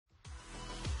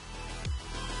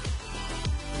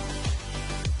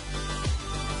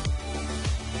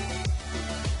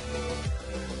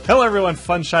Hello everyone,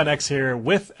 Funshine X here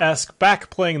with Esk, back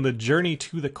playing the Journey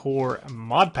to the Core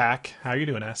mod pack. How are you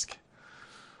doing, Esk?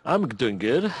 I'm doing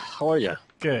good. How are you?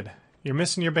 Good. You're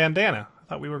missing your bandana. I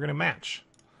thought we were going to match.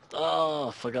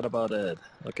 Oh, forgot about it.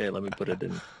 Okay, let me put it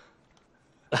in.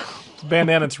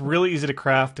 Bandana, it's really easy to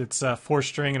craft. It's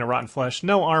 4-string and a rotten flesh.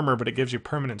 No armor, but it gives you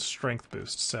permanent strength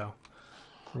boost. So,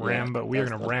 Rambo. We are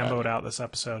going to Rambo it out this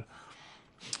episode.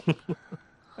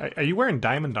 Are you wearing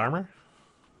diamond armor?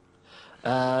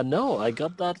 No, I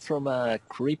got that from a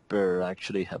creeper,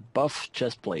 actually. A buff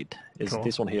chest plate. Is Cool.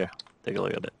 this one here. Take a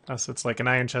look at it. Oh, so it's like an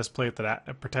iron chest plate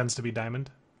that pretends to be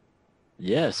diamond?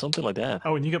 Yeah, something like that.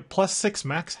 Oh, and you get +6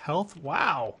 max health?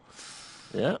 Wow.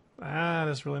 Yeah. That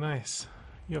is really nice.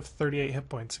 You have 38 hit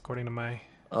points, according to my...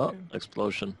 Oh,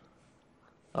 explosion.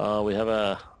 We have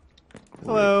a...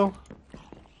 Hello.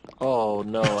 Oh,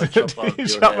 no, I chopped out You your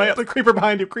shot head. the creeper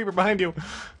behind you, creeper behind you.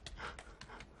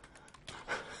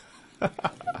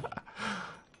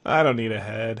 I don't need a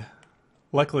head.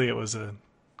 Luckily it was a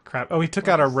crap. Oh, he took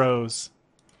out our rose.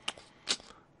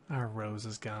 Our rose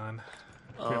is gone.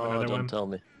 We have Oh, another don't one. tell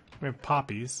me. We have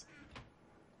poppies.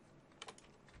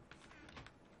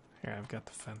 Here, I've got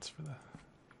the fence for the...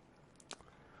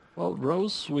 Well,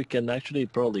 rose we can actually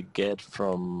probably get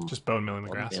from... Just bone milling the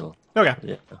grass. mill. Okay.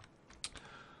 Yeah.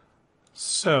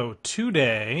 So,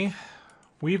 today,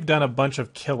 we've done a bunch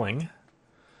of killing.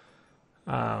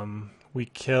 We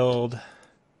killed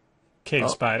cave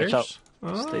spiders. Watch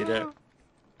out. Stay there.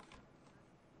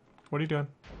 What are you doing?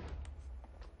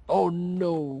 Oh,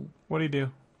 no. What do you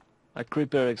do? A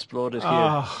creeper exploded here.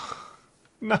 Oh,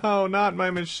 no, not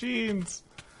my machines.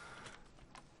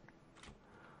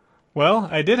 Well,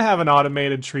 I did have an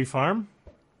automated tree farm.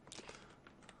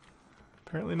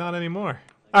 Apparently not anymore.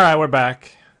 All right, we're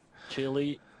back.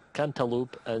 Chili,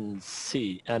 cantaloupe, and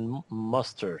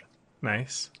mustard.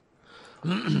 Nice.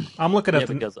 I'm looking at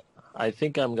the... because I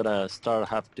think I'm gonna start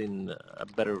having a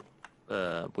better.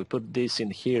 We put this in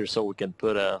here so we can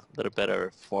put a little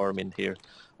better farm in here.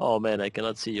 Oh man, I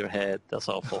cannot see your head. That's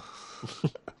awful. You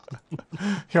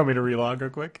want me to relog real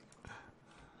quick?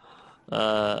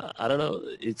 I don't know.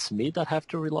 It's me that have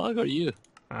to relog or you?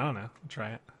 I don't know. I'll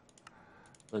try it.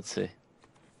 Let's see.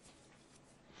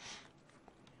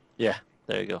 Yeah,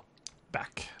 there you go.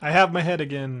 Back. I have my head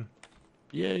again.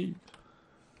 Yay.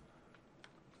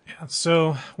 Yeah,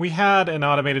 so we had an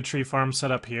automated tree farm set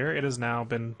up here. It has now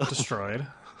been destroyed.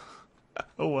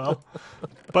 Oh well.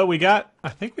 But we got, I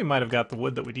think we might have got the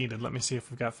wood that we needed. Let me see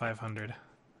if we've got 500.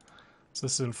 So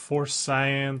this is in Force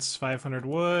Science, 500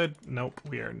 wood. Nope,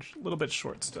 we are a little bit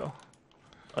short still.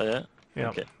 Oh yeah. Yeah,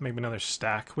 Okay. maybe another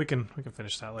stack. We can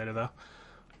finish that later though.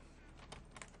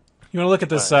 You want to look at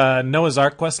this Noah's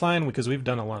Ark quest line because we've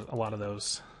done a lot of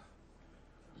those.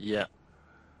 Yeah.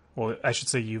 Well, I should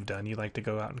say you've done. You like to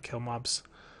go out and kill mobs.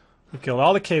 We killed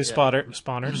all the cave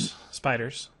spawners,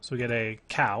 spiders. So we get a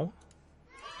cow.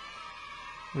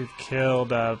 We've killed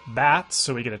bats,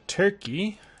 so we get a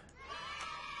turkey.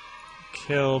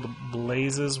 Killed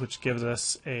blazes, which gives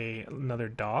us another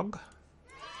dog.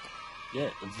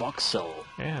 Yeah, voxel.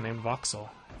 Yeah, named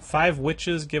Voxel. 5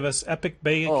 witches give us epic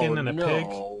bacon and a pig.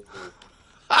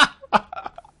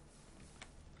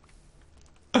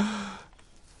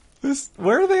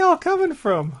 Where are they all coming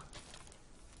from?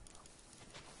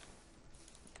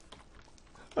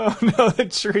 Oh no, the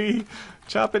tree!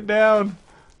 Chop it down!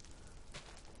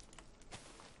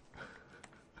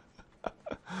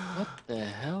 What the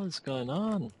hell is going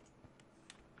on?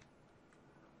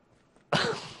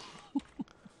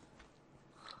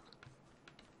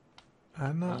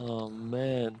 I'm not... Oh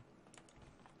man.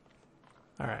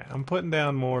 Alright, I'm putting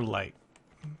down more light.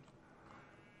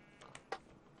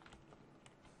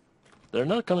 They're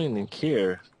not coming in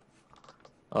here.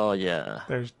 Oh yeah.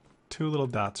 There's 2 little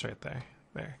dots right there.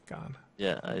 There, gone.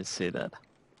 Yeah, I see that.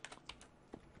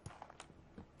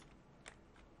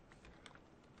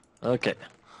 Okay.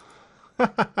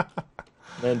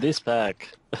 Man, this pack.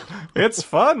 It's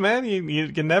fun, man.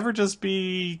 You can never just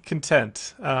be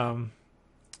content.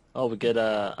 Oh, we get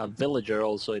a villager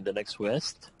also in the next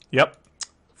quest. Yep.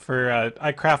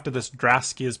 I crafted this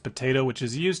Draskia's potato, which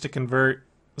is used to convert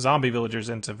zombie villagers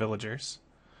into villagers.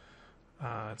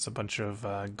 It's a bunch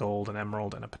of gold and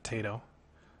emerald and a potato.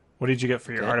 What did you get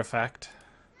for your artifact?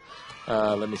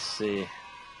 Let me see.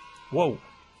 Whoa.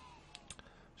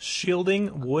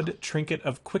 Shielding wood trinket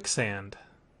of quicksand.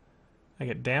 I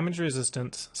get damage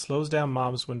resistance, slows down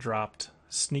mobs when dropped,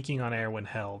 sneaking on air when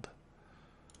held.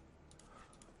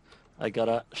 I got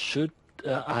a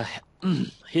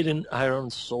hidden iron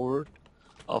sword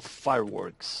of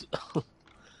fireworks.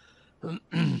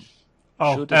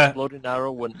 Oh, shoot exploding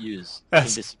arrow when used.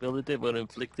 S. Invisibility when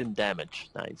inflicting damage.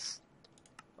 Nice.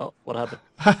 Oh, what happened?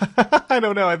 I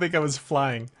don't know. I think I was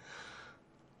flying.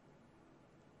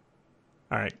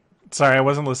 All right. Sorry, I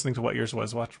wasn't listening to what yours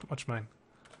was. Watch mine.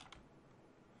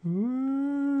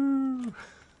 Ooh.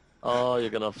 Oh, you're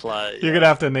gonna fly. You're gonna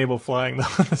have to enable flying though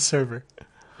on the server.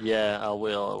 Yeah, I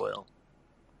will.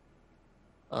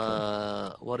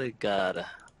 What it got?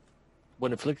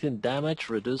 When inflicting damage,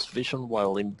 reduce vision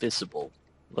while invisible.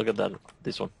 Look at that.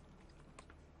 This one.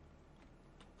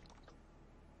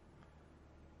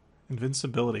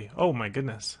 Invincibility. Oh my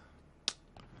goodness.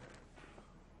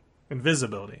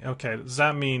 Invisibility. Okay, does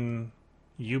that mean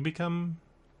you become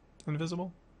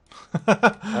invisible?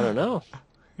 I don't know.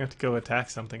 You have to go attack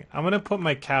something. I'm gonna put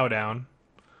my cow down.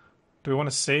 Do we want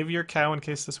to save your cow in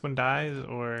case this one dies,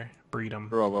 or breed them?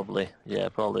 Probably. Yeah,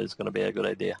 probably it's gonna be a good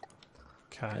idea.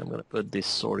 Okay. I'm gonna put this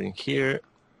sword in here.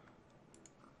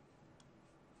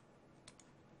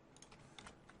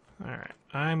 Alright.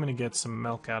 I'm gonna get some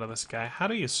milk out of this guy. How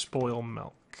do you spoil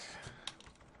milk?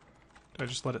 Do I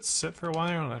just let it sit for a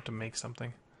while, or do I have to make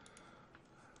something?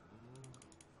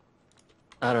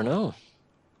 I don't know.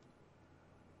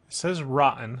 It says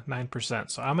rotten,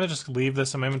 9%. So I'm going to just leave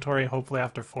this in my inventory. Hopefully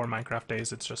after 4 Minecraft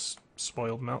days, it's just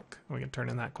spoiled milk. We can turn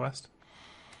in that quest.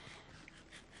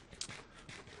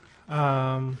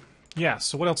 Yeah,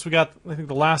 so what else we got? I think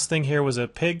the last thing here was a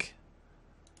pig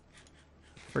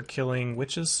for killing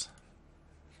witches.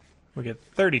 We get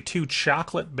 32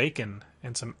 chocolate bacon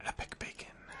and some epic bacon.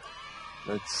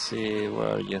 Let's see, where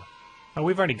are you? Oh,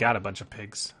 we've already got a bunch of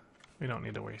pigs. We don't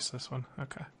need to waste this one.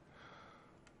 Okay.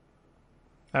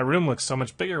 That room looks so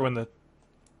much bigger when the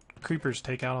creepers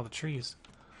take out all the trees.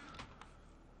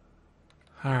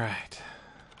 Alright.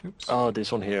 Oops. Oh,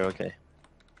 this one here, okay.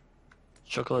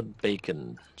 Chocolate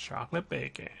bacon. Chocolate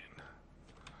bacon.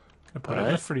 Gonna put it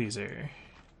in the freezer.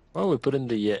 Oh, we put in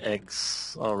the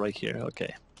eggs. Oh, right here,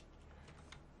 okay.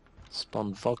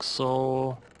 Spawn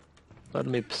voxel. Let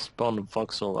me spawn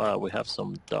voxel. Ah, we have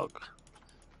some dog.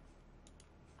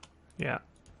 Yeah.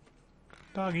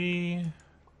 Doggy.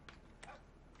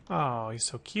 Oh, he's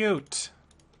so cute.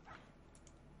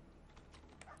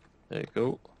 There you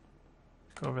go.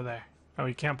 Go over there. Oh,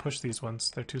 you can't push these ones.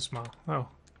 They're too small. Oh,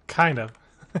 kind of.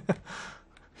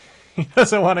 He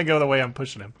doesn't want to go the way I'm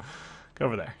pushing him. Go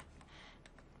over there.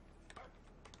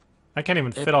 I can't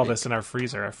even fit all this in our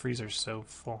freezer. Our freezer's so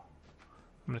full.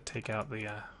 I'm going to take out the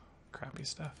crappy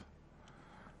stuff.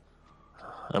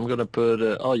 I'm gonna put.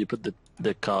 Oh, you put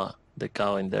the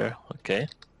cow in there. Okay.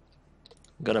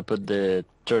 I'm gonna put the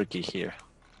turkey here.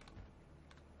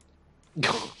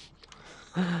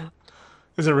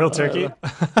 Is it real turkey?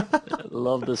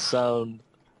 Love the sound.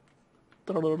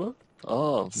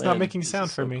 Oh, it's man, not making sound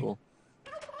for so me. Cool.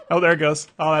 Oh, there it goes.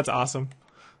 Oh, that's awesome.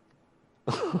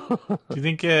 Do you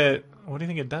think it? What do you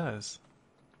think it does?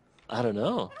 I don't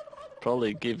know.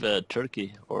 Probably give a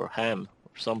turkey or ham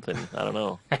or something. I don't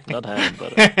know. Not ham,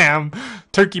 but ham,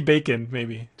 turkey bacon,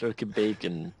 maybe. Turkey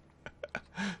bacon.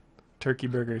 Turkey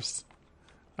burgers.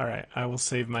 All right, I will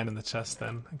save mine in the chest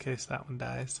then, in case that one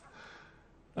dies.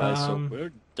 So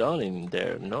we're done in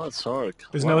there. Noah's Ark.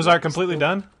 Is Noah's Ark completely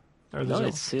done? Or No,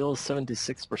 it's still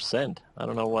 76%. I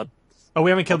don't know what. Oh,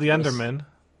 we haven't killed the Enderman.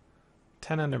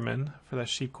 10 Endermen for that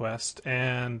sheep quest,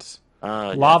 and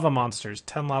lava monsters.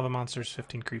 10 lava monsters,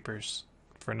 15 creepers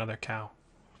for another cow.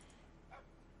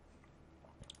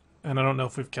 And I don't know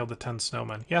if we've killed the 10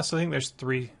 snowmen. Yeah, so I think there's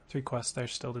three quests there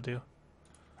still to do.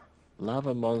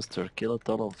 Lava monster, kill a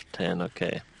total of 10.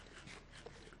 Okay.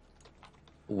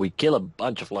 We kill a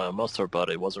bunch of lava monster,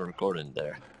 but it wasn't recording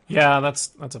there. Yeah,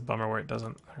 that's a bummer where it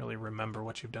doesn't really remember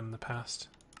what you've done in the past.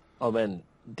 Oh man,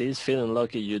 this feeling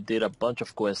lucky you did a bunch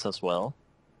of quests as well.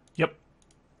 Yep.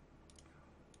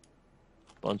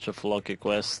 Bunch of lucky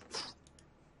quests.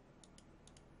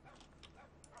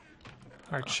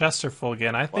 Our chests are full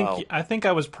again. I think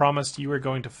I was promised you were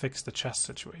going to fix the chest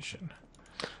situation.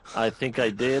 I think I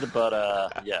did,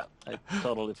 but yeah, I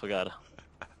totally forgot.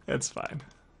 It's fine.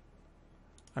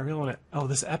 I really want to... Oh,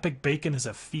 this epic bacon is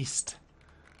a feast.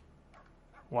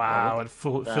 Wow, it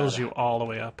fills you all the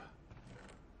way up.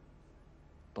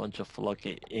 Bunch of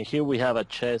lucky. And here we have a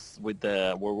chest with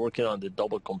the... We're working on the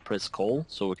double compressed coal,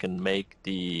 so we can make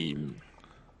the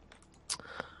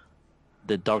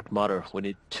dark matter. We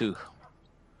need 2.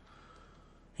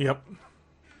 Yep.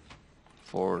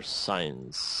 For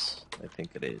science, I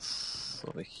think it is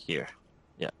over here.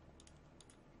 Yeah.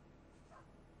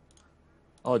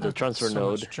 Oh, the transfer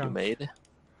node you made.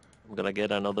 I'm gonna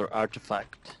get another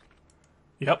artifact.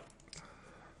 Yep.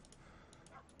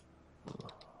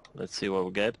 Let's see what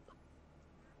we get.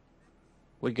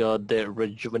 We got the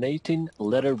rejuvenating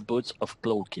leather boots of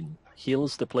cloaking.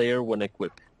 Heals the player when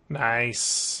equipped.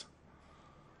 Nice.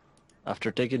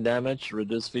 After taking damage,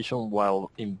 reduce vision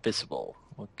while invisible.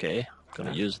 Okay,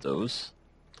 gonna use those.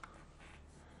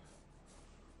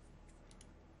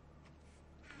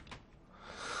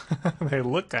 They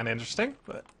look kind of interesting,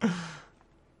 but...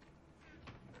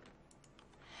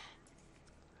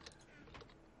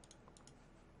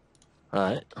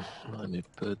 Alright, let me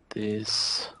put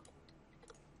this...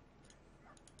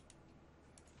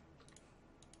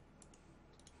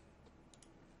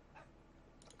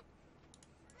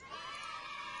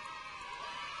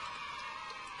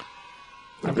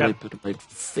 I've Really got put my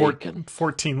bacon.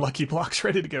 14 lucky blocks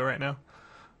ready to go right now.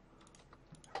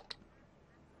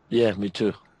 Yeah, me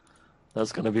too.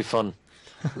 That's gonna be fun.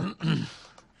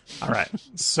 All right,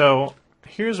 so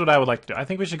here's what I would like to do. I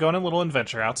think we should go on a little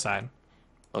adventure outside.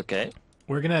 Okay,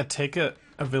 We're gonna take a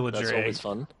villager that's egg. always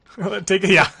fun.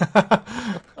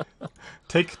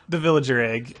 Take the villager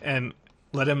egg and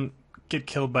let him get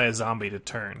killed by a zombie to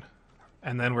turn.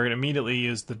 And then we're going to immediately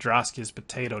use the Droski's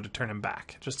potato to turn him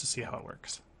back, just to see how it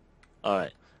works.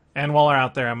 Alright, And while we're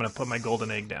out there, I'm going to put my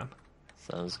golden egg down.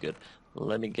 sounds good.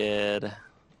 Let me get...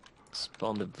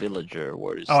 Spawn the villager.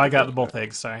 Where is Oh, I got villager? both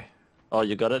eggs, sorry. Oh,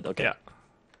 you got it? Okay. Yeah.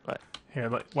 Right. Here,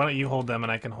 why don't you hold them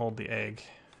and I can hold the egg.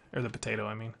 Or the potato,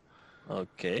 I mean.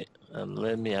 Okay, and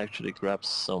let me actually grab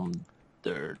some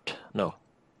dirt. No,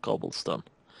 cobblestone.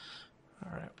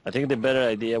 All right. I think the better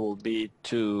idea will be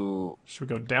to... Should we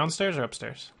go downstairs or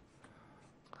upstairs?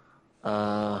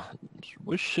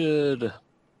 We should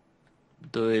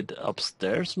do it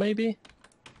upstairs, maybe?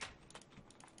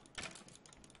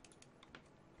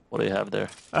 What do you have there?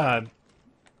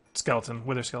 Skeleton,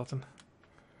 wither skeleton.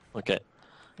 Okay.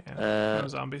 Yeah, no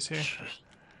zombies here.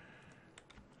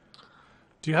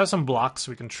 Do you have some blocks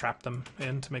we can trap them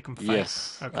in to make them fight?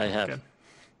 Yes, okay, I have. Good.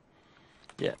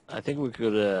 Yeah, I think we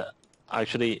could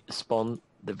actually spawn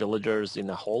the villagers in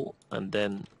a hole and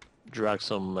then drag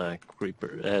some Okay,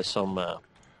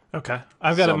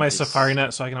 I've got it in my zombies. safari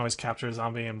net, so I can always capture a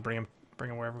zombie and bring him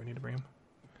wherever we need to bring him.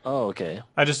 Oh, okay.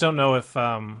 I just don't know if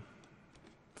I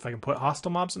can put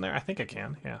hostile mobs in there. I think I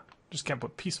can. Yeah, just can't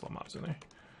put peaceful mobs in there.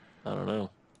 I don't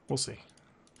know. We'll see.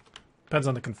 Depends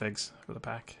on the configs for the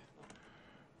pack.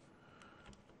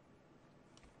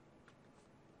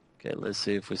 Okay, let's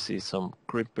see if we see some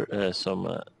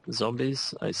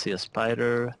zombies. I see a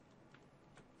spider.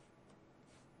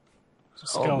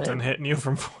 Skeleton man. hitting you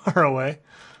from far away.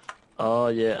 Oh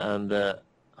yeah, and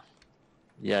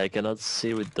yeah, I cannot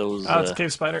see with those. Oh, it's a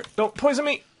cave spider. Don't poison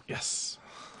me. Yes.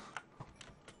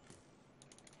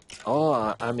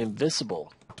 Oh, I'm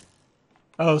invisible.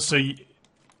 Oh, so you...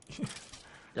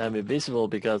 I'm invisible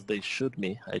because they shoot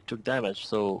me. I took damage,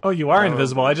 so. Oh, you are now-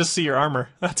 invisible. I just see your armor.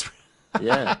 That's...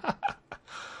 Yeah,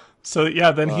 So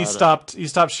yeah, then he But,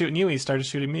 stopped shooting you. He started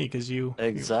shooting me because you.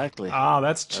 exactly. Ah,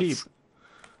 that's cheap.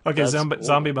 Okay, that's zombie cool.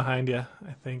 zombie behind you.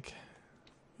 I think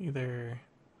either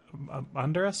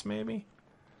under us maybe.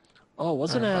 Oh,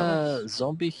 wasn't Alright, a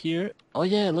zombie here? Oh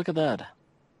yeah, look at that.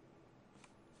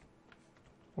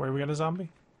 Where we got a zombie?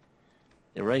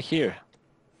 Yeah, right here.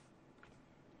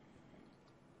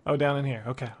 Oh, down in here.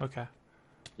 Okay, okay.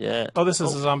 Yeah. Oh, this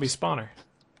is a zombie spawner.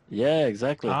 Yeah,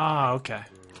 exactly. Ah, okay.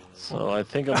 So I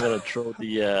think I'm gonna throw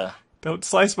the. Don't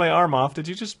slice my arm off. Did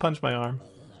you just punch my arm?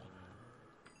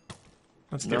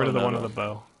 Let's get No, rid of the no, one no. with the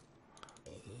bow.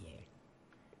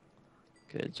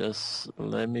 Okay, just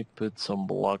let me put some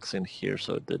blocks in here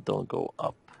so they don't go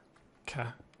up. Okay.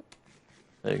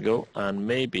 There you go. And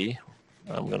maybe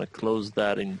I'm gonna close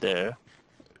that in there.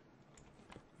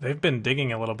 They've been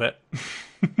digging a little bit.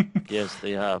 Yes,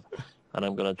 they have. And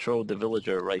I'm gonna throw the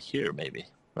villager right here, maybe.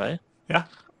 Right? Yeah.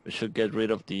 We should get rid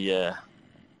of the.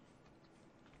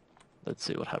 Let's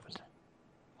see what happened.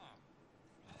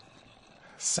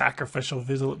 Sacrificial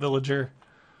villager.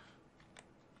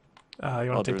 You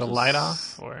want to take the there's light a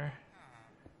off, or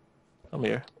Come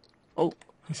here. Oh,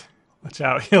 watch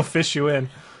out, he'll fish you in.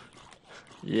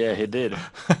 yeah, he did.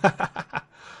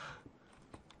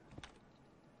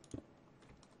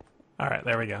 All right,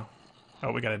 there we go.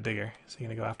 Oh, we got a digger. Is he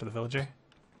gonna go after the villager?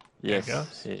 Yes, There it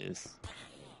goes. he is.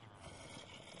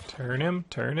 Turn him,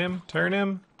 turn him, turn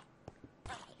him.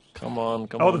 Come on,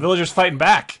 come Oh, on. the villager's fighting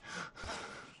back.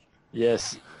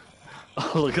 Yes.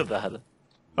 Oh, look at that.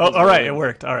 Oh, all right, it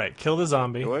worked. All right, kill the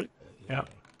zombie. It worked? Yeah.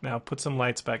 Now put some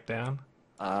lights back down.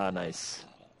 Ah, nice.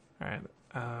 All right.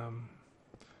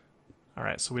 All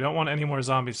right. So we don't want any more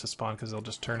zombies to spawn because they'll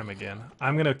just turn them again.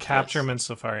 I'm gonna capture Yes. him in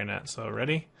Safari Net. So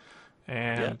ready?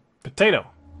 And Yeah. potato.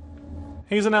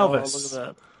 He's an Oh, Elvis. look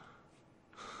at that.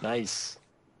 Nice.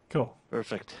 Cool.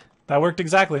 Perfect. That worked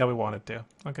exactly how we wanted to.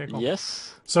 Okay, cool.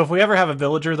 Yes. So if we ever have a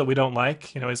villager that we don't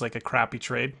like, you know, he's like a crappy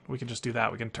trade, we can just do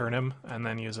that. We can turn him and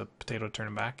then use a potato to turn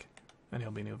him back, and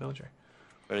he'll be a new villager.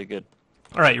 Very good.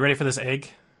 All right, you ready for this egg?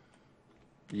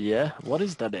 Yeah. What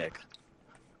is that egg?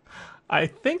 I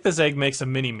think this egg makes a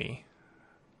mini-me,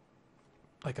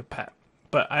 like a pet.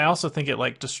 But I also think it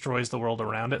like destroys the world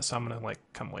around it, so I'm gonna like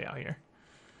come way out here.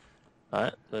 All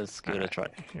right, let's give it a try.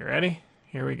 You ready?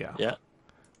 Here we go. Yeah.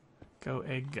 Go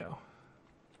egg go.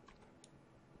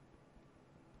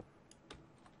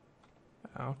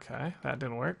 Okay, that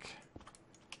didn't work.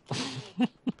 I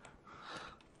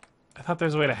thought there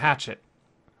was a way to hatch it.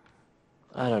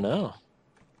 I don't know.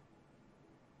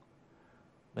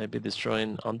 Maybe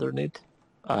destroying underneath?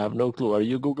 I have no clue. Are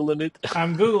you Googling it?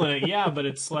 I'm Googling it, yeah, but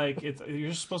it's like,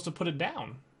 you're supposed to put it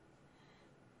down.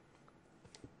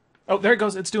 Oh, there it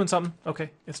goes. It's doing something.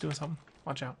 Okay, it's doing something.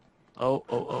 Watch out.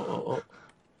 Oh.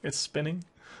 It's spinning.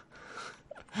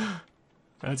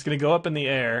 And it's going to go up in the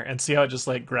air and see how it just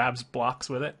like grabs blocks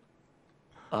with it.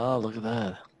 Oh, look at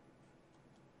that.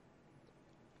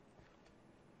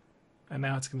 And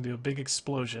now it's going to do a big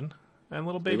explosion. And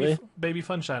little Really? baby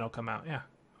Funshine will come out, yeah.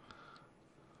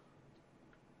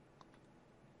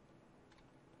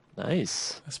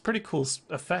 Nice. That's a pretty cool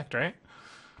effect, right?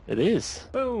 It is.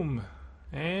 Boom.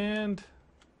 And...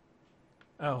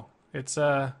 oh, it's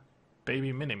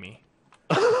baby Mini-Me.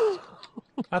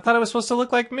 I thought it was supposed to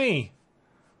look like me.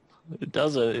 It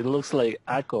doesn't. It looks like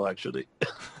Akko, actually.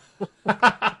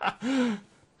 Alright,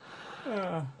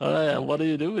 and what do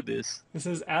you do with this? It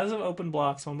says, as of open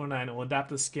blocks 119, it will adapt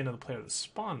the skin of the player that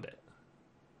spawned it.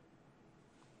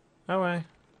 Oh, I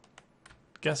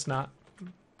guess not.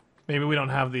 Maybe we don't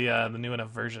have the new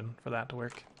enough version for that to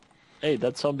work. Hey,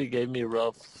 that zombie gave me raw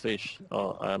fish.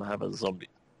 Oh, I don't have a zombie.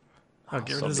 Oh,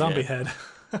 get rid of the zombie head.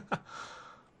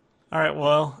 Alright,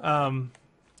 well,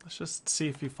 let's just see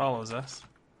if he follows us.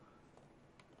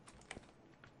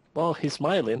 Well, he's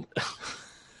smiling.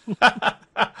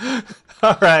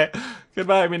 Alright,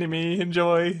 goodbye, Mini-Me.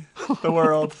 Enjoy the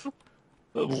world.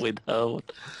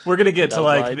 Without... We're gonna get to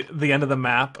like right. the end of the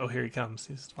map. Oh, here he comes.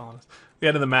 He's following us. The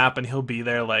end of the map, and he'll be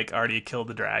there like already killed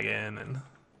the dragon, and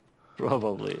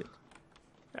Probably.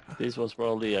 yeah. This was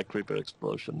probably a creeper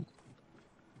explosion.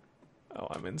 Oh,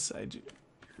 I'm inside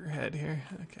your head here.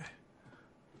 Okay.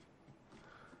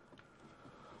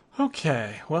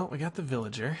 Okay. Well, we got the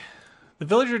villager. The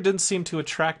villager didn't seem to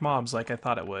attract mobs like I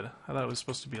thought it would. I thought it was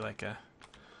supposed to be like a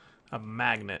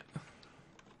magnet.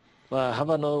 Well, I have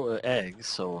no eggs,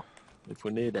 so if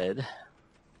we need it,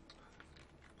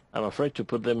 I'm afraid to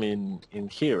put them in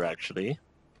here actually,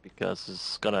 because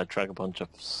it's gonna attract a bunch of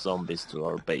zombies to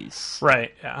our base.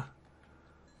 Right. Yeah.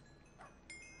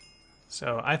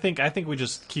 So I think we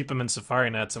just keep them in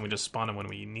safari nets and we just spawn them when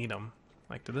we need them.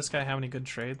 Like, did this guy have any good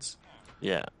trades?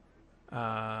 Yeah.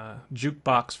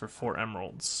 Jukebox for 4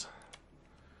 emeralds.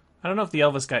 I don't know if the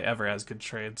Elvis guy ever has good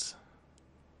trades.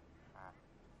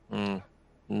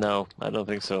 No, I don't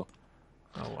think so.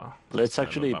 Oh well. Let's Kind of a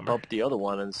actually bummer. pop the other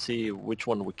one and see which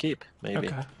one we keep, maybe.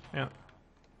 Okay. Yeah.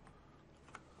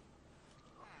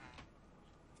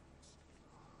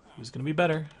 Who's gonna be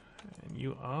better? And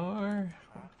you are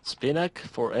Spinac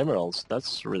for emeralds.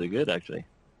 That's really good, actually.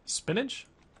 spinach.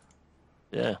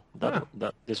 Yeah, that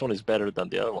this one is better than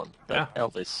the other one. That Yeah.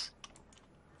 Elvis.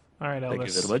 All right, Thank you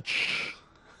Elvis. very much.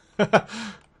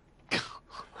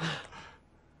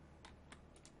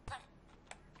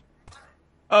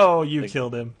 Oh, you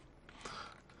killed him.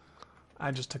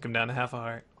 I just took him down to half a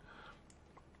heart.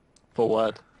 For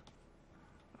what?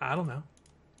 I don't know.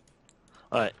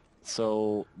 Alright,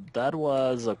 so that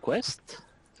was a quest?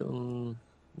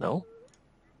 No?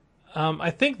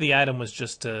 I think the item was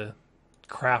just to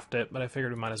craft it, but I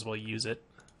figured we might as well use it.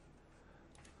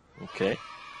 Okay.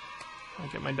 I'll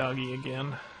get my doggy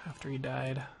again after he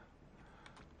died.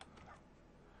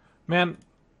 Man,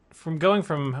 from going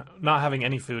from not having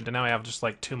any food to now I have just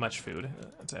like too much food.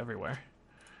 It's everywhere.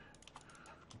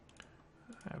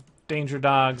 I have danger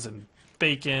dogs and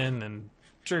bacon and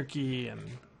jerky and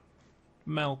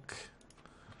milk.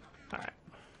 Alright.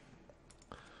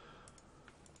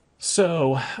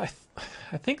 So, I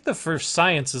think the first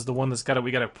science is the one that's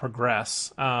we gotta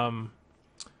progress. The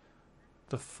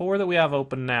 4 that we have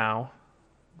open now,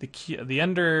 the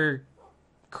ender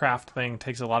craft thing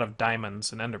takes a lot of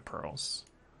diamonds and ender pearls.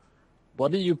 Why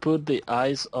do you put the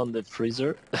ice on the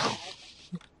freezer?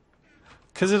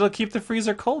 Because it'll keep the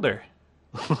freezer colder.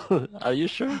 Are you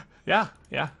sure? Yeah.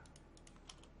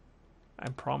 I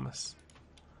promise.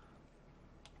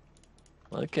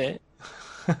 Okay.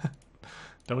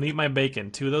 Don't eat my bacon.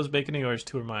 2 of those bacon are yours,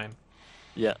 2 are mine.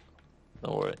 Yeah.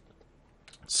 Don't worry.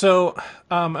 So,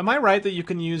 am I right that you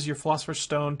can use your Philosopher's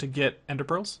Stone to get Ender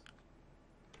Pearls?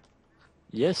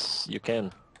 Yes, you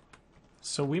can.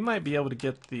 So we might be able to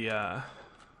get the,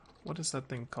 what is that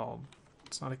thing called?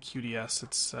 It's not a QDS,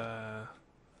 it's,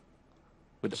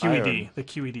 With QED. iron. The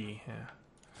QED, yeah.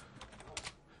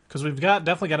 Because we've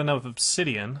definitely got enough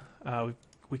obsidian.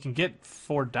 We can get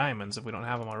 4 diamonds if we don't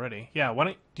have them already. Yeah,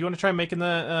 do you want to try making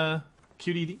the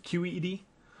QED?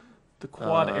 The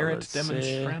Quad Arid Let's see.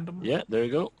 Demonstrandum? Yeah, there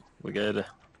you go. We got.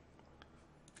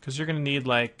 Because you're going to need,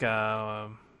 like, I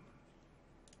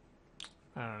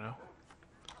don't know,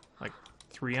 like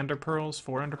 3 Ender Pearls,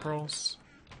 4 Ender Pearls,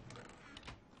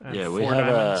 and Yeah, we 4 have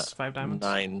diamonds, 5 diamonds?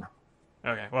 9.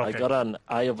 Okay, well, I okay. got an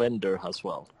Eye of Ender as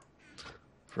well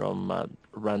from a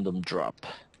random drop.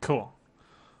 Cool.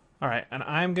 Alright, and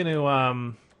I'm going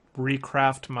to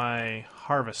recraft my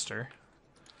harvester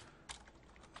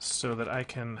so that I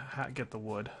can get the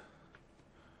wood.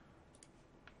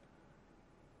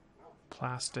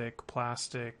 Plastic,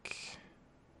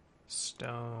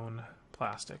 stone,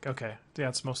 plastic. Okay, yeah,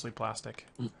 it's mostly plastic.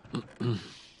 I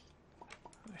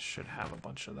should have a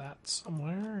bunch of that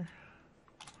somewhere.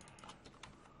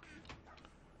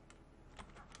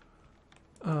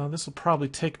 This will probably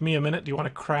take me a minute. Do you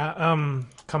want to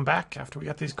come back after we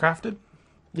got these crafted?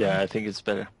 Yeah, I think it's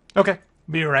better. Okay,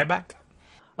 be right back.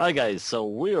 Hi guys, so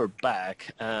we're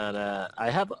back, and I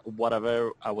have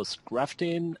whatever I was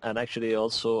crafting, and actually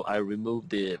also I removed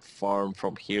the farm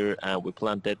from here, and we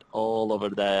planted all over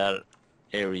that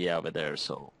area over there.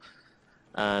 So,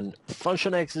 and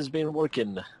Function X has been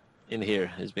working in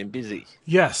here. It's been busy.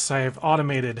 Yes, I have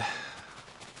automated.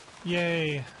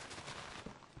 Yay!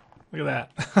 Look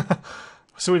at that.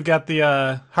 So we've got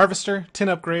the harvester tin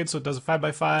upgrade, so it does a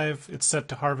 5x5. It's set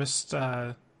to harvest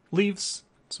leaves,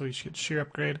 so you should get shear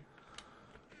upgrade.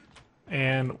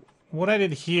 And what I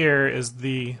did here is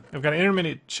I've got an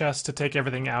intermittent chest to take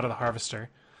everything out of the harvester.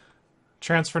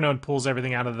 Transfer node pulls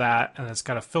everything out of that, and it's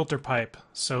got a filter pipe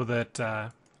so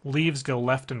that leaves go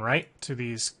left and right to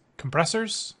these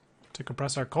compressors to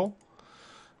compress our coal.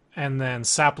 And then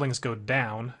saplings go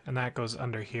down, and that goes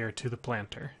under here to the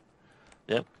planter.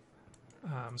 Yep.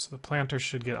 So the planter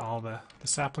should get all the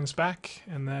saplings back,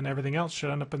 and then everything else should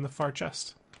end up in the far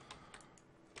chest.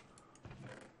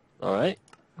 All right.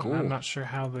 And Cool. I'm not sure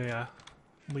how the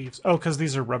leaves... Oh, because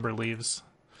these are rubber leaves.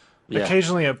 Yeah.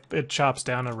 Occasionally it chops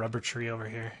down a rubber tree over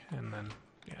here, and then,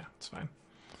 yeah, it's fine.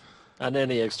 And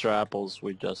any extra apples,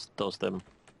 we just toss them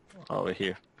over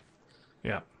here.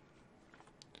 Yeah.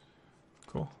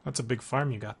 Cool. That's a big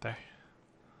farm you got there.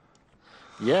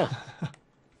 Yeah.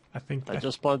 I think I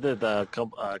just planted a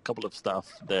couple of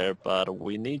stuff there, but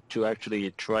we need to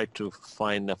actually try to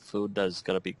find a food that's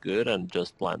gonna be good and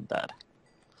just plant that.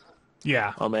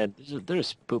 Yeah. Oh man,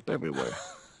 there's poop everywhere.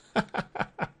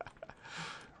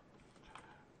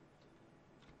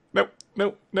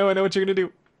 Nope, no, I know what you're gonna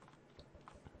do.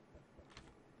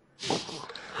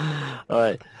 All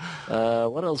right.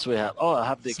 What else we have? Oh, I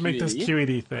have the Let's make this QED.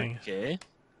 QED thing. Okay,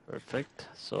 perfect.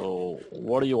 So,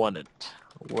 what do you want it?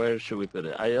 Where should we put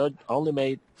it? I only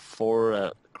made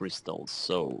 4 crystals,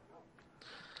 so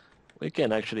we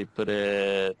can actually put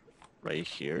it right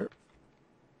here.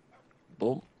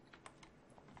 Boom.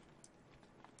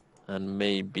 And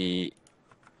maybe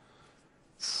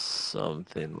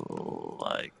something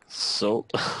like so.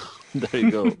 There you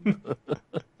go.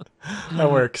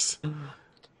 That works.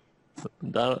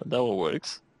 That one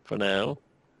works for now.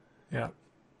 Yeah.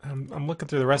 I'm looking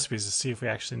through the recipes to see if we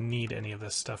actually need any of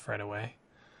this stuff right away.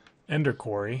 Ender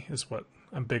Quarry is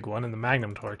a big one, and the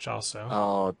Magnum Torch also.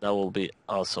 Oh, that will be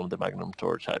awesome, the Magnum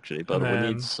Torch, actually. But we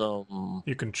need some...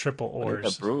 You can triple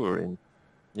ores. A brewery.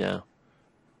 Yeah.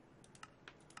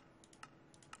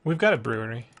 We've got a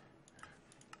brewery.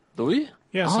 Do we?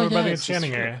 Yeah, so by the yes,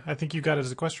 enchanting area. I think you got it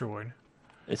as a quest reward.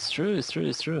 It's true.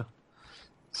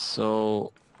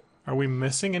 So... Are we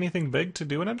missing anything big to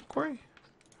do in Ender Quarry?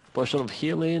 Potion of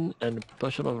healing and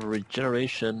potion of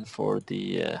regeneration for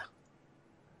the...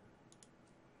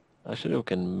 Actually, we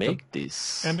can make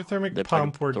this. Endothermic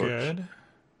pump, we're good.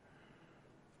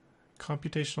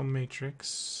 Computational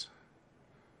matrix.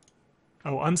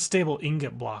 Oh, unstable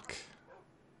ingot block.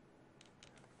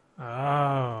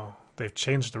 Oh, they've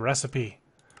changed the recipe.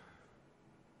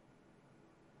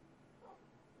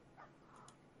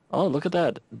 Oh, look at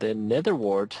that. The nether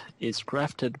wart is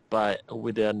crafted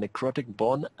with a necrotic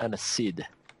bone and a seed.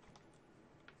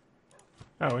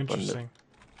 Oh, interesting.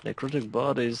 Necrotic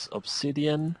bone is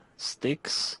obsidian,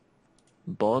 sticks,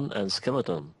 bone, and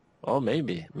skeleton. Oh,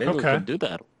 maybe we can do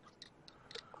that.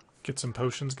 Get some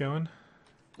potions going.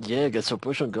 Yeah, get some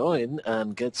potion going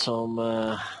and get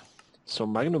some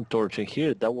some magnum torch in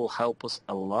here. That will help us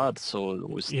a lot, so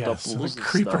we Yeah, stop so the losing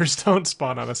creepers stuff. don't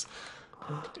spawn on us.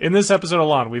 In this episode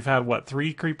alone, we've had, what,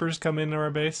 3 creepers come into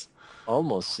our base?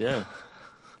 Almost, yeah.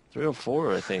 3 or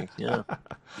 4, I think. Yeah.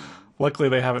 Luckily,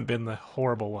 they haven't been the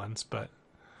horrible ones, but...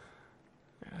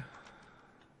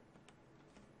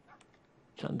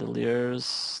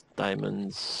 Chandeliers,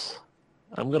 diamonds.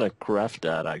 I'm gonna craft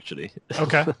that actually.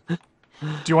 Okay. Do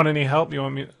you want any help? Do you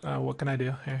want me... what can I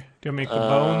do here? Do you want me to make the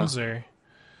bones, or...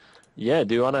 Yeah,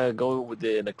 do you wanna go with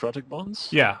the necrotic bones?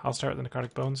 Yeah, I'll start with the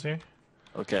necrotic bones here.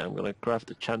 Okay, I'm gonna craft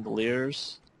the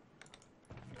chandeliers.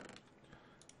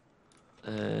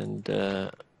 And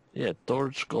yeah,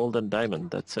 torch, gold, and diamond.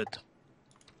 That's it.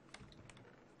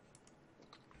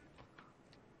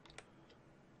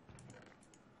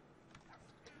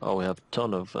 Oh, we have a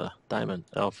ton of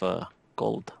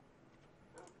gold.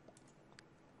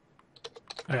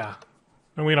 Yeah.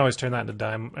 And we can always turn that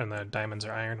into and the diamonds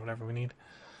or iron, whatever we need.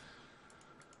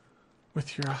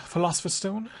 With your philosopher's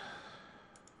stone.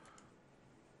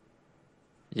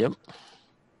 Yep.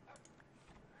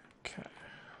 Okay.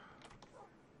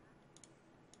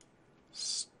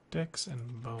 Sticks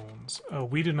and bones. Oh,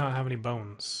 we do not have any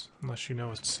bones, unless you know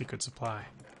a secret supply.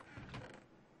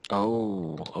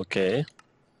 Oh, okay.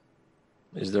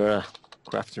 Is there a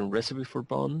crafting recipe for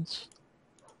bones?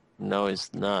 No,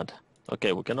 it's not.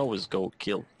 Okay, we can always go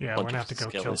kill. Yeah, we're gonna have to go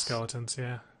kill skeletons,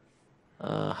 yeah.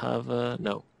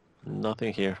 No,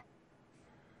 nothing here.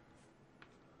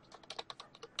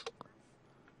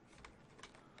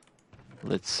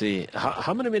 Let's see.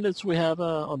 How many minutes we have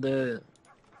on the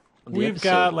We've episode?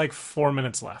 got like 4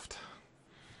 minutes left.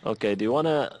 Okay, do you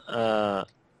wanna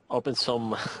open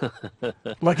some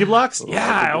Lucky blocks? Yeah,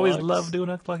 Lucky I always blocks? love doing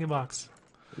a lucky box.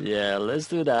 Yeah, let's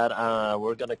do that.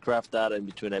 We're gonna craft that in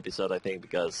between episode, I think,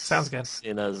 because Sounds good.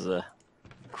 seeing as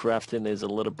crafting is a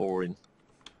little boring.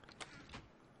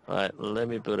 Alright, let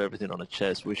me put everything on a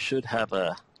chest. We should have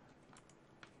a...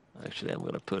 Actually, I'm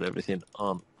gonna put everything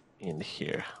on in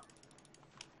here.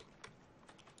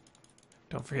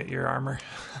 Don't forget your armor.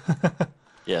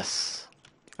 Yes.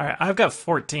 Alright, I've got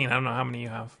 14. I don't know how many you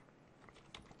have.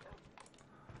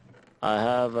 I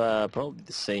have probably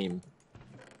the same.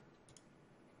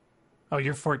 Oh,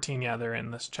 you're 14. Yeah, they're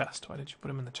in this chest. Why did you put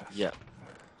them in the chest? Yeah.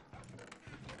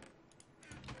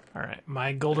 Alright,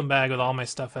 my golden bag with all my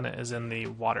stuff in it is in the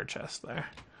water chest there.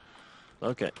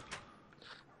 Okay.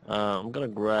 I'm gonna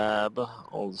grab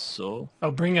also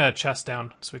Oh, bring a chest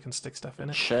down so we can stick stuff in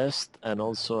a it. chest and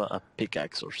also a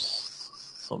pickaxe or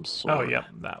some sword. Oh, yep,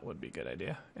 that would be a good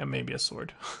idea. And maybe a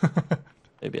sword.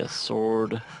 Maybe a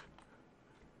sword.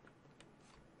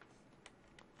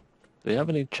 Do you have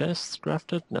any chests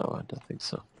crafted? No, I don't think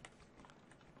so.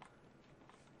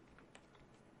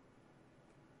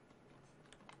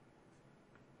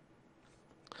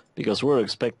 Because we're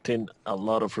expecting a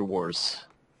lot of rewards.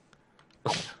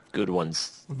 Good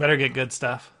ones. We better get good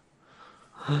stuff.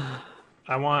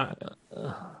 I want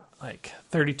like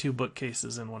 32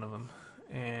 bookcases in one of them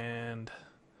and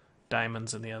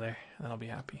diamonds in the other, and I'll be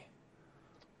happy.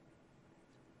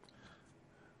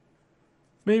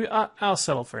 Maybe I'll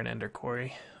settle for an ender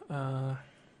quarry. Oh,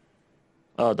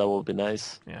 that would be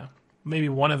nice. Yeah, maybe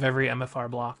one of every MFR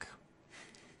block.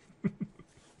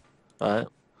 Alright,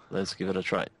 let's give it a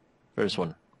try. First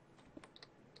one.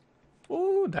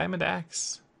 Ooh, diamond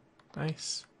axe.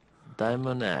 Nice.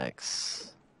 Diamond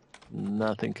axe.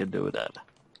 Nothing can do with that.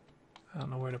 I don't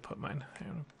know where to put mine. I'm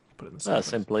gonna put it in the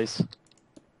Same place.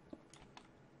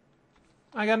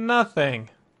 I got nothing.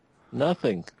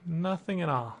 Nothing. Nothing at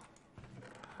all.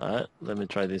 Alright, let me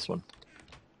try this one.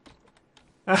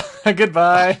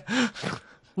 Goodbye.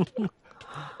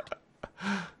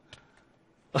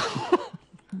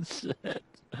 Shit.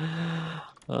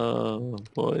 Oh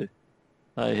boy.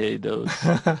 I hate those.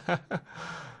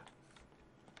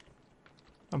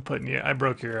 I'm putting you. I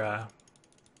broke your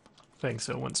thing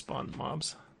so it wouldn't spawn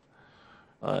mobs.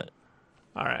 Alright.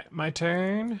 Alright, my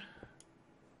turn.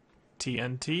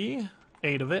 TNT.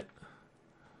 8 of it.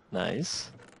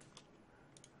 Nice.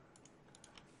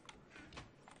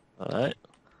 Alright.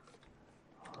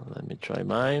 Let me try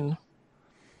mine.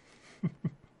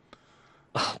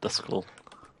 Oh, that's cool.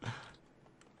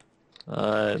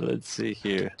 Alright, let's see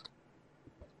here.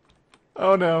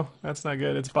 Oh no, that's not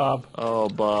good. It's Bob. Oh,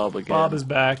 Bob again. Bob is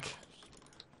back.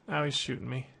 Now he's shooting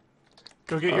me.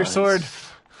 Go get your sword.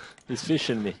 He's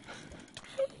fishing me.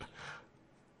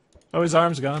 Oh, his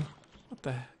arm's gone. What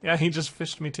the? Yeah, he just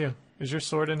fished me too. Is your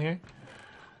sword in here?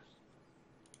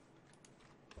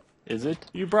 Is it?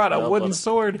 You brought a No, wooden but-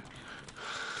 sword.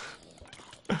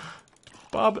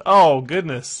 Bob. Oh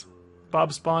goodness.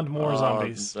 Bob spawned more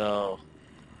zombies. No.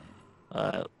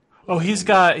 Oh, he's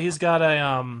got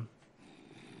a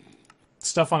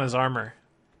stuff on his armor.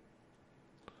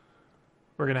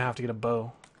 We're gonna have to get a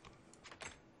bow.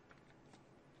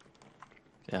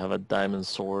 I have a diamond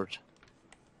sword.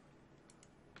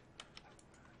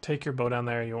 Take your bow down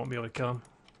there. You won't be able to kill him.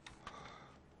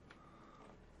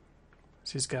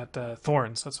 So he's got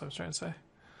thorns. That's what I was trying to say.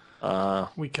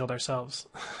 We killed ourselves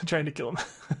trying to kill him.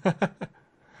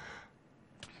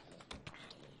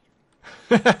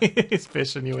 He's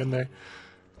fishing you in there.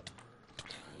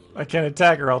 I can't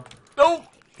attack or I'll... No!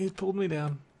 He pulled me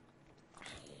down.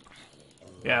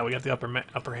 Yeah, we got the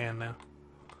upper hand now.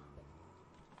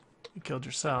 You killed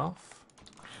yourself.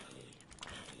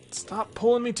 Stop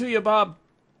pulling me to you, Bob.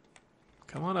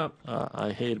 Come on up.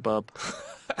 I hate Bob.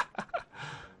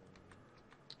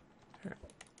 Here.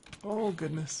 Oh,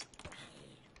 goodness.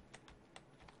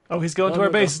 Oh, he's going to our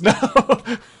base. No!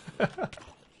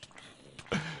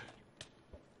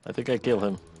 I think I killed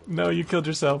him. No, you killed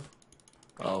yourself.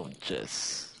 Oh,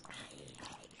 jeez.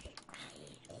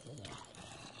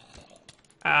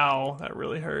 Ow, that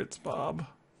really hurts, Bob.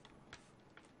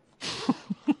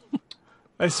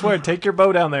 I swear, take your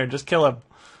bow down there and just kill him.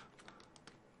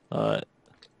 Alright.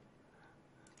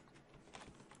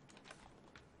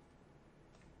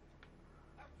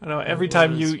 I know, every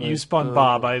time you spawn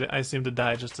Bob, I seem to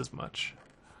die just as much.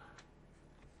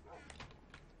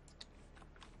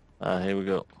 Here we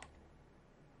go.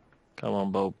 Come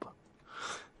on, Bob.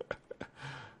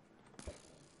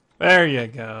 There you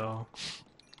go.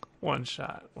 One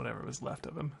shot, whatever was left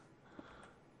of him.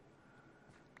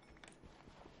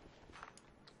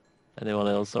 Anyone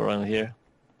else around here?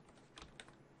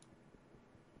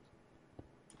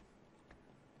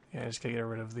 Yeah, I just gotta get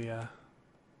rid of the,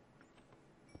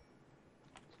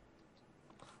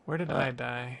 Where did I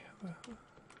die?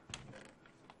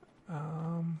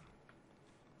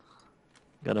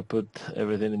 Gotta put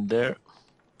everything in there.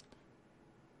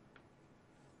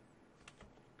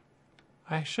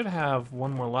 I should have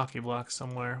one more lucky block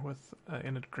somewhere with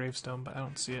in a gravestone, but I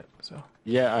don't see it. So.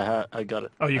 Yeah, I got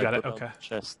it. Oh, you got I it. put Okay. on the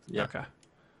chest. Yeah. Okay.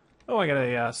 Oh, I got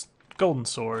a golden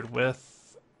sword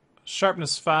with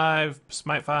sharpness 5,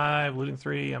 smite 5, looting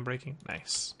 3, unbreaking.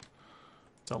 Nice.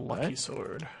 It's a lucky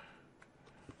sword.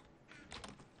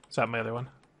 Is that my other one?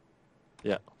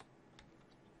 Yeah.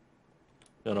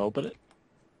 You wanna open it?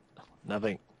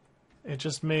 Nothing. It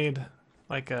just made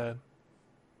like a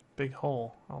big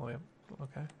hole all the way up.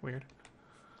 Okay, weird.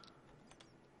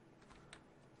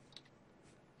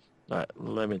 Alright,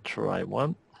 let me try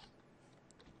one.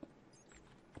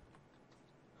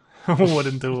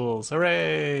 Wooden tools.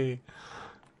 Hooray!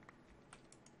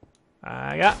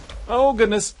 I got... Oh,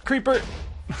 goodness. Creeper!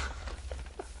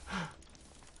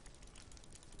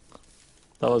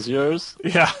 That was yours?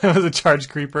 Yeah, it was a charged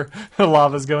creeper. The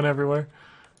lava's going everywhere.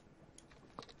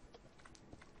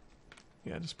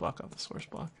 Yeah, just block off the source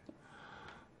block.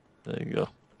 There you go.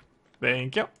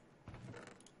 Thank you.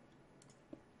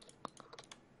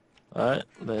 Alright,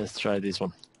 let's try this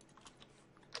one.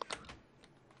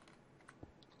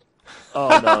 Oh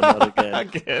no, not again.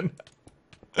 Again.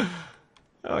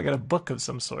 Oh, I got a book of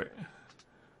some sort.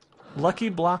 Lucky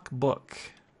Block Book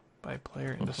by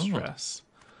Player in Distress.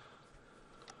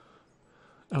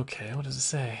 Okay, what does it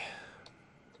say?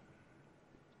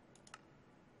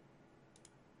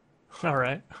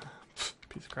 Alright.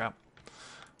 Piece of crap.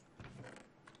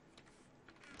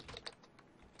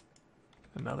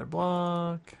 Another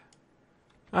block.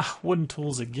 Ah, wooden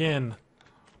tools again.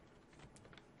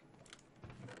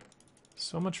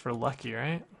 So much for lucky,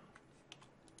 right?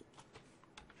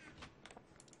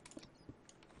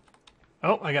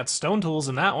 Oh, I got stone tools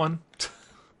in that one.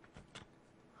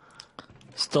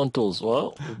 Stone tools.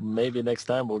 Well, maybe next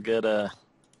time we'll get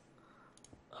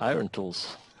iron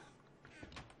tools.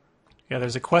 Yeah,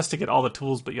 there's a quest to get all the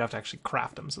tools, but you have to actually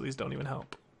craft them, so these don't even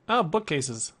help. Oh,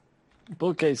 bookcases.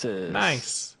 Bookcases.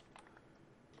 Nice.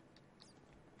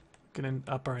 Get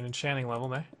up our enchanting level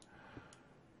there.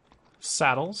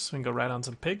 Saddles. We can go ride on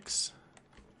some pigs.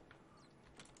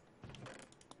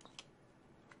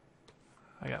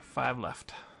 I got 5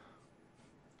 left.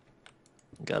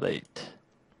 Got 8.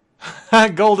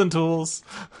 Golden tools.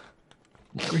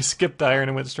 We skipped iron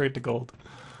and went straight to gold.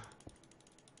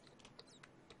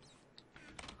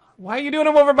 Why are you doing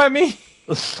them over by me?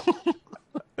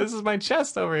 This is my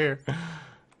chest over here.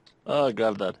 Oh,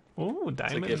 grab that. Ooh,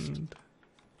 diamond. It's a gift.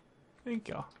 Thank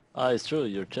you. Ah, it's true.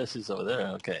 Your chest is over there.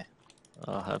 Okay.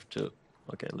 I'll have to...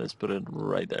 Okay, let's put it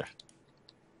right there.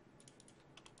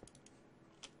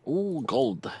 Ooh,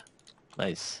 gold.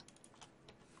 Nice.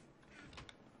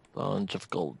 Bunch of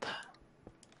gold.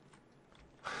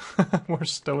 More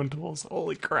stone tools.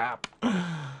 Holy crap.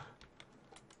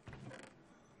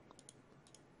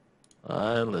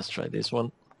 Let's try this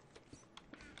one.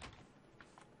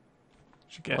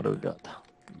 Should get What do we got?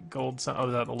 gold. Oh,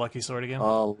 is that the lucky sword again?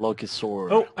 Oh, lucky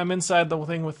sword. Oh, I'm inside the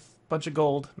thing with a bunch of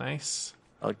gold. Nice.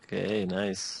 Okay,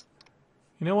 nice.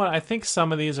 You know what? I think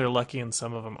some of these are lucky and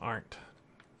some of them aren't.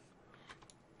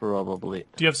 Probably.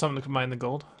 Do you have something to combine the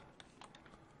gold?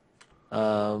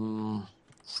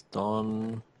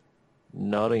 Stone.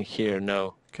 Not in here,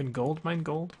 no. Can gold mine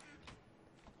gold?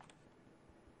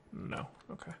 No.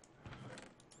 Okay.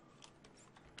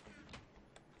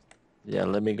 Yeah,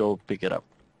 let me go pick it up.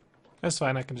 That's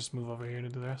fine. I can just move over here to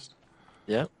do the rest.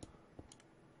 Yeah.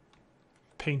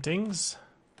 Paintings.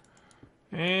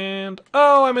 And...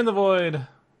 oh, I'm in the void!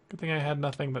 Good thing I had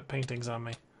nothing but paintings on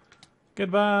me.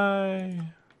 Goodbye!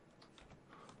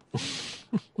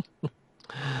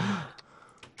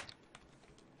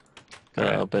 Gonna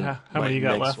Alright, open how my many you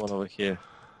got next left? one over here.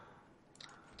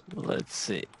 Let's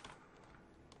see.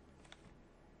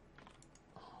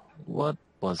 What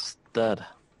was that?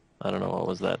 I don't know, what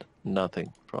was that?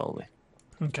 Nothing, probably.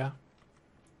 Okay.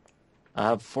 I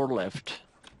have 4 left.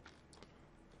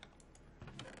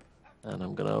 And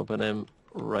I'm gonna open them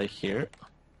right here.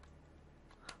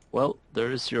 Well,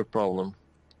 there is your problem.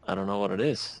 I don't know what it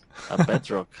is. A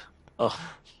bedrock. Oh.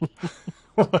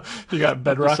 You got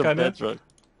bedrock It's a on you? bedrock.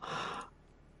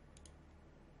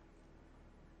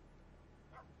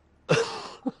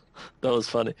 That was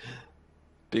funny.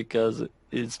 Because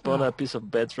it spawned a piece of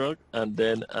bedrock and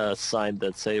then a sign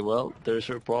that say, well, there's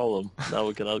your problem. Now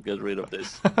we cannot get rid of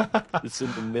this. It's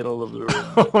in the middle of the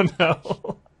room. Oh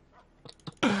no.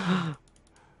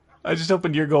 I just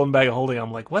opened your golden bag of holding.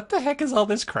 I'm like, what the heck is all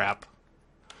this crap?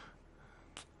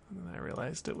 And then I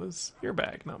realized it was your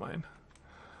bag, not mine.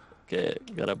 Okay,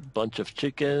 got a bunch of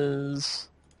chickens.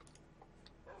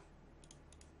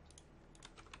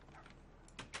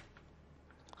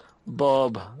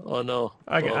 Bob, oh no.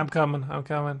 I'm Bob. coming. I'm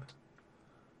coming.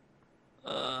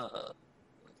 Come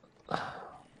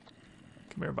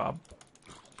here, Bob.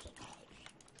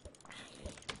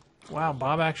 Wow,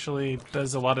 Bob actually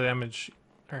does a lot of damage,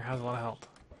 or has a lot of health.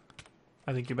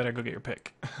 I think you better go get your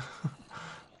pick.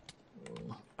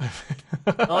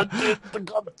 Oh, dude,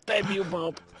 God damn you,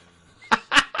 Bob.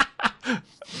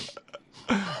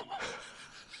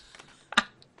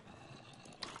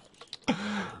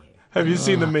 Have you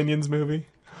seen the Minions movie?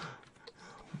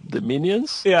 The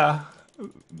minions? Yeah.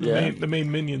 The main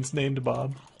minion's named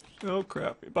Bob. Oh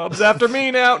crap. Bob's after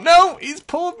me now. No! He's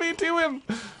pulled me to him!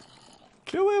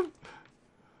 Kill him!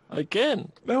 I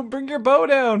can. No, bring your bow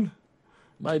down!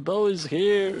 My bow is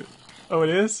here. Oh, it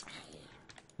is?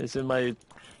 It's in my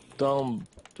thumb.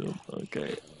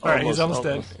 Okay. Alright, he's almost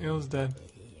dead. He's almost dead.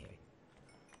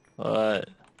 Alright.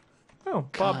 Oh,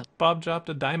 God. Bob dropped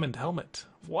a diamond helmet.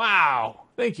 Wow!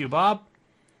 Thank you, Bob.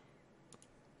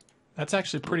 That's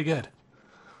actually pretty good.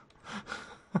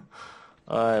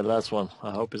 Alright, last one.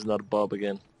 I hope it's not Bob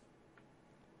again.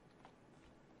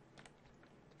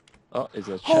 Oh, it's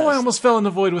a chest. Oh, I almost fell in the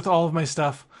void with all of my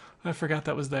stuff. I forgot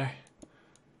that was there.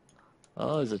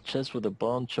 Oh, it's a chest with a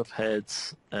bunch of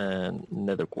heads and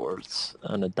nether quartz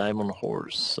and a diamond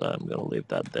horse. I'm gonna leave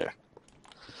that there.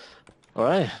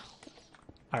 Alright.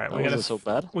 Alright, That wasn't so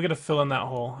bad. we gotta fill in that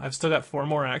hole. I've still got 4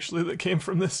 more actually that came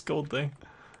from this gold thing.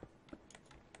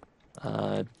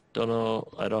 I don't know.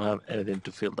 I don't have anything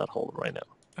to fill that hole right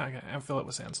now. Okay, I'll fill it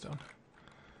with sandstone.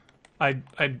 I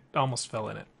almost fell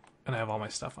in it, and I have all my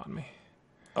stuff on me.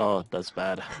 Oh, that's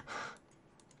bad.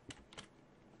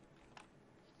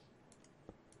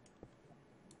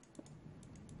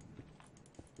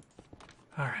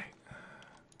 Alright.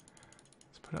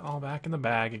 Let's put it all back in the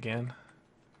bag again.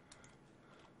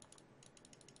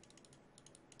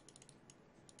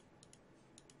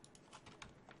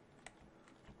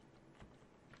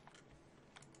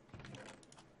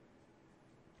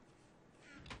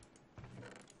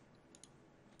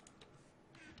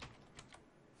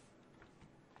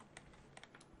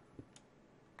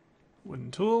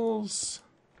 Wooden tools.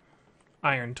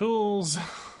 Iron tools.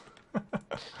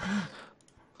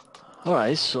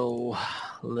 Alright, so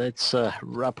let's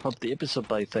wrap up the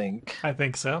episode, I think. I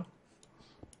think so.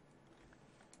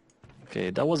 Okay,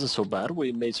 that wasn't so bad.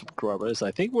 We made some progress.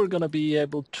 I think we're gonna be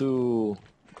able to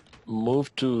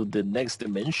move to the next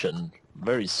dimension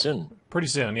very soon. Pretty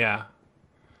soon, yeah.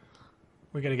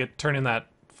 We gotta turn in that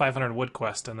 500 wood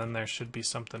quest, and then there should be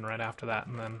something right after that,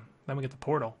 and then we get the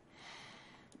portal.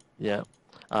 Yeah.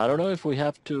 I don't know if we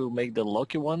have to make the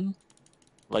lucky one,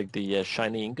 like the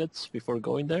shiny ingots, before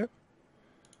going there.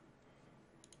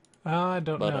 I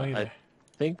don't But know either. I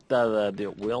think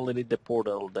that we only need the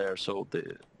portal there, so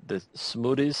the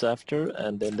smoothies after,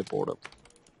 and then the portal.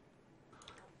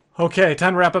 Okay,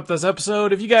 time to wrap up this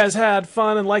episode. If you guys had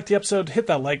fun and liked the episode, hit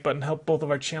that like button. Help both of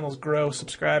our channels grow.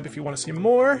 Subscribe if you want to see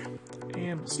more.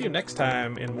 And we'll see you next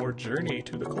time in more Journey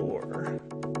to the Core.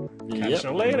 Catch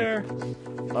you later.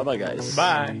 Bye-bye, guys.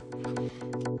 Bye.